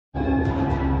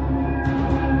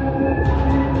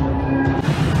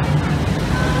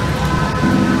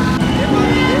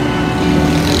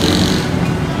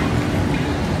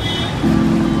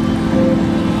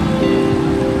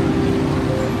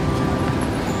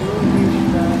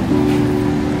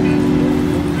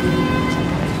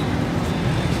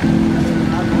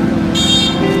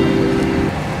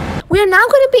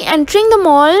be entering the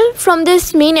mall from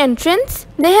this main entrance.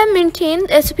 They have maintained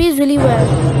SOPs really well.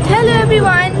 Hello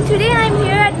everyone, today I'm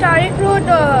here at Tariq Road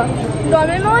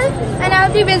Dolmen Mall and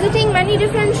I'll be visiting many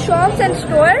different shops and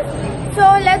stores. So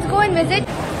let's go and visit.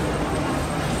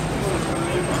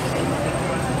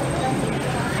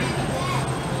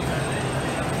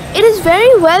 It is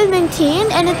very well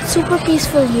maintained and it's super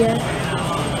peaceful here.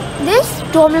 This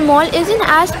Dolmen Mall isn't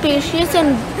as spacious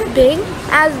and big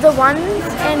as the ones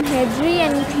in Hedri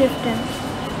and Clifton.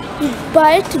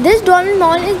 But this Dolmen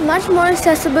Mall is much more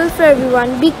accessible for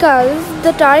everyone because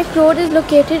the Tariq Road is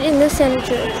located in the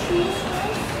center.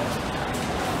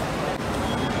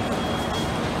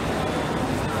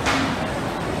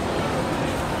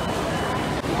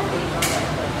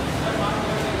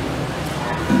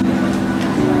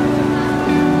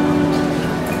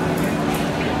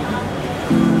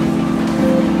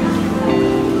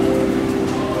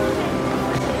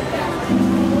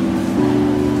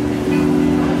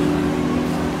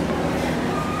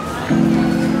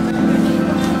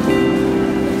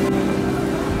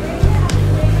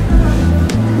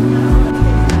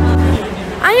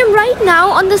 Right now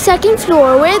on the second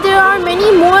floor where there are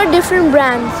many more different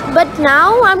brands, but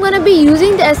now I'm gonna be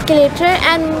using the escalator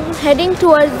and heading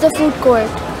towards the food court.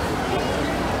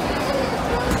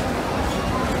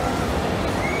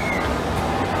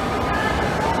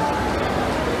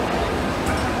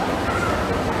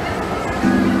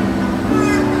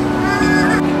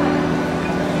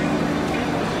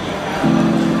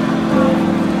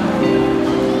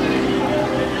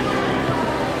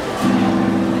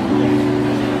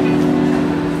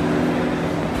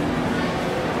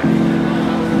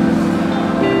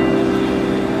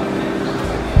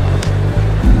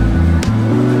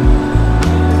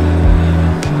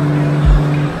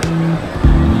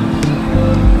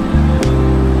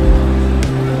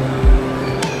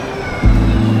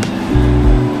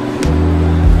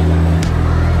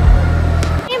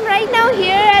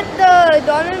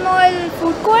 Dolmen Mall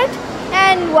food court,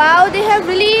 and wow, they have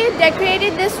really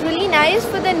decorated this really nice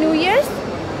for the New Year's.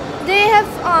 They have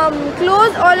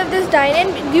closed all of this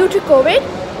dine-in due to COVID,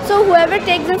 so whoever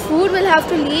takes the food will have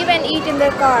to leave and eat in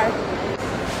their car.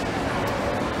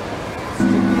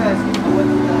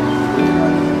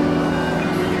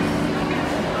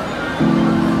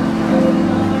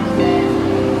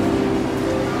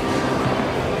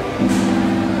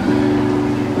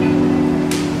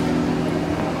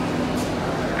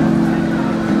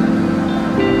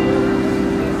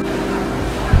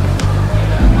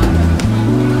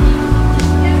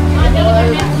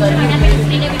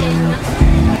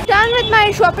 Done with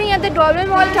my shopping at the Dolmen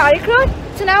Mall Tariq Road,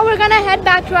 so now we're gonna head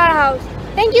back to our house.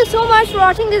 Thank you so much for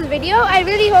watching this video. I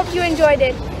really hope you enjoyed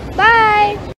it.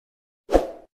 Bye!